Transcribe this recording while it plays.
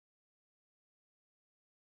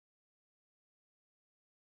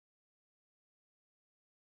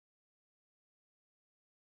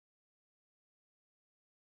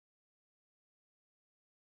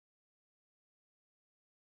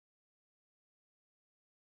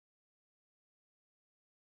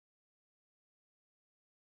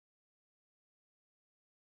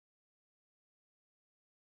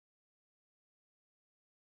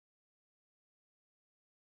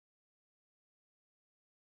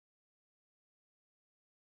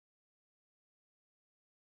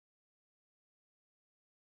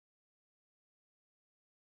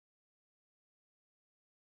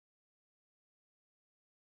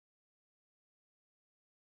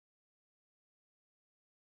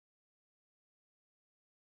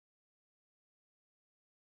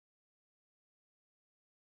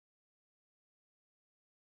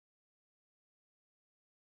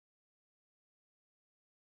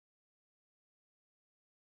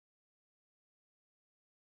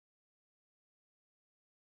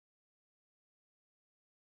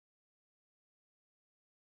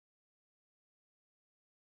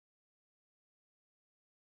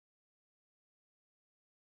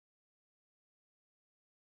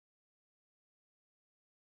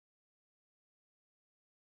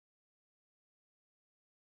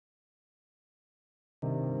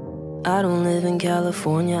I don't live in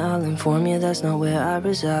California, I'll inform you that's not where I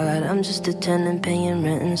reside. I'm just a tenant paying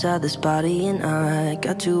rent inside this body, and I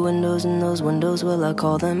got 2 windows, and those windows, well, I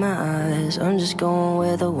call them my eyes. I'm just going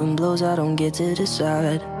where the wind blows, I don't get to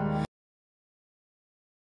decide.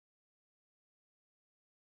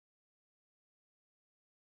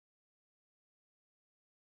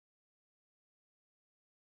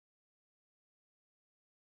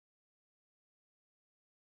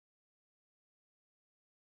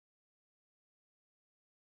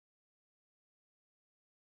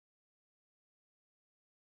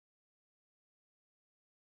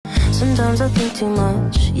 Sometimes I think too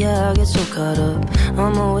much, yeah, I get so caught up.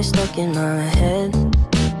 I'm always stuck in my head.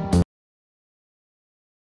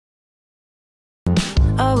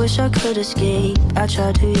 I wish I could escape, I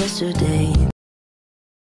tried to yesterday.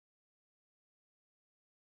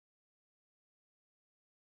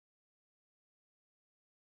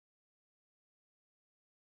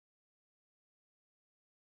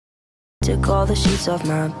 Took all the sheets off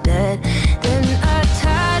my bed. Then I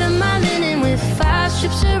tied up my linen with 5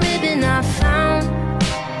 strips of ribbon I found.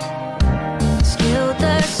 Scaled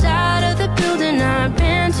the side of the building, I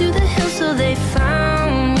ran to the hills till they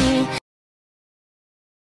found me.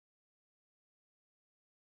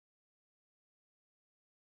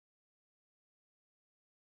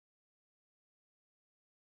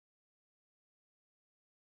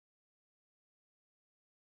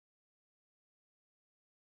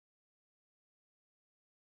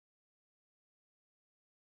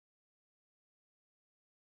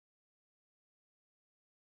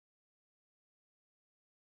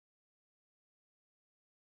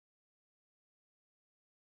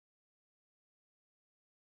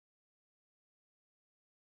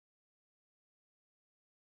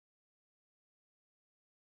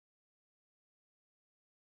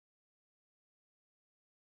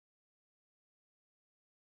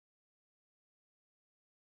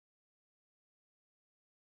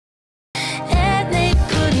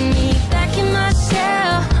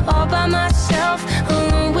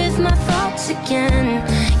 Again,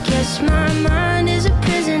 guess my mind is a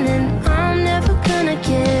prison and I'm never gonna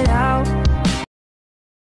get out.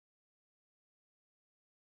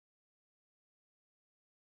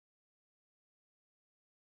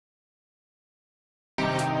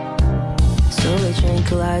 So they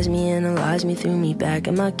tranquilize me, analyze me, threw me back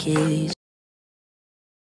in my cage.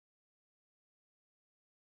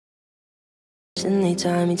 And they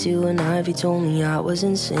tied me to an ivy, told me I was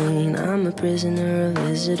insane. I'm a prisoner, a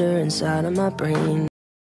visitor inside of my brain.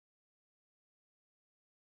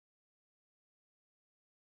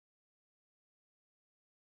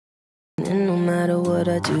 And no matter what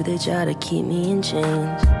I do, they try to keep me in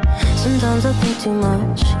chains. Sometimes I think too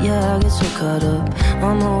much, yeah, I get so caught up.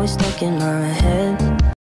 I'm always stuck in my head.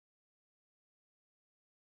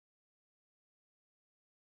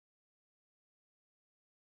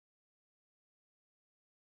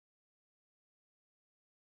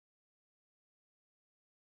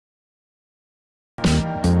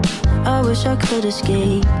 I wish I could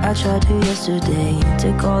escape, I tried to yesterday.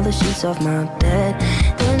 Took all the sheets off my bed.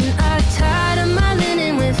 Then I tied up my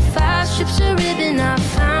linen with 5 strips of ribbon I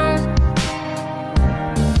found.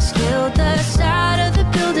 Scaled the side of the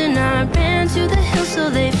building, I ran to the hills till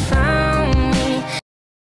they found me.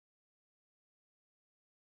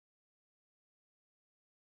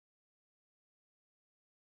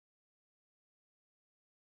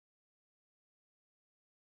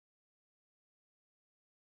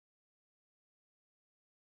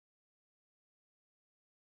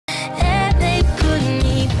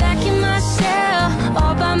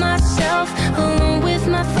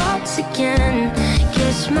 Again,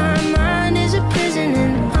 guess my mind is a prison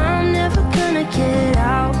and I'm never gonna get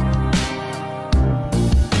out.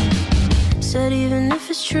 Said even if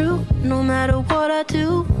it's true, no matter what I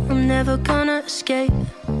do, I'm never gonna escape.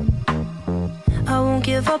 I won't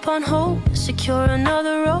give up on hope, secure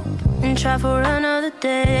another rope and try for another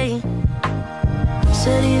day.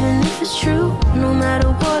 Said even if it's true, no matter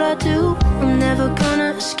what I do, I'm never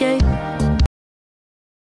gonna escape.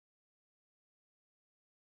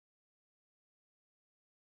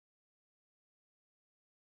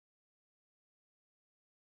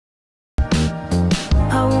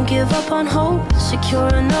 I won't give up on hope, secure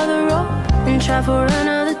another rope and try for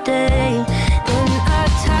another day.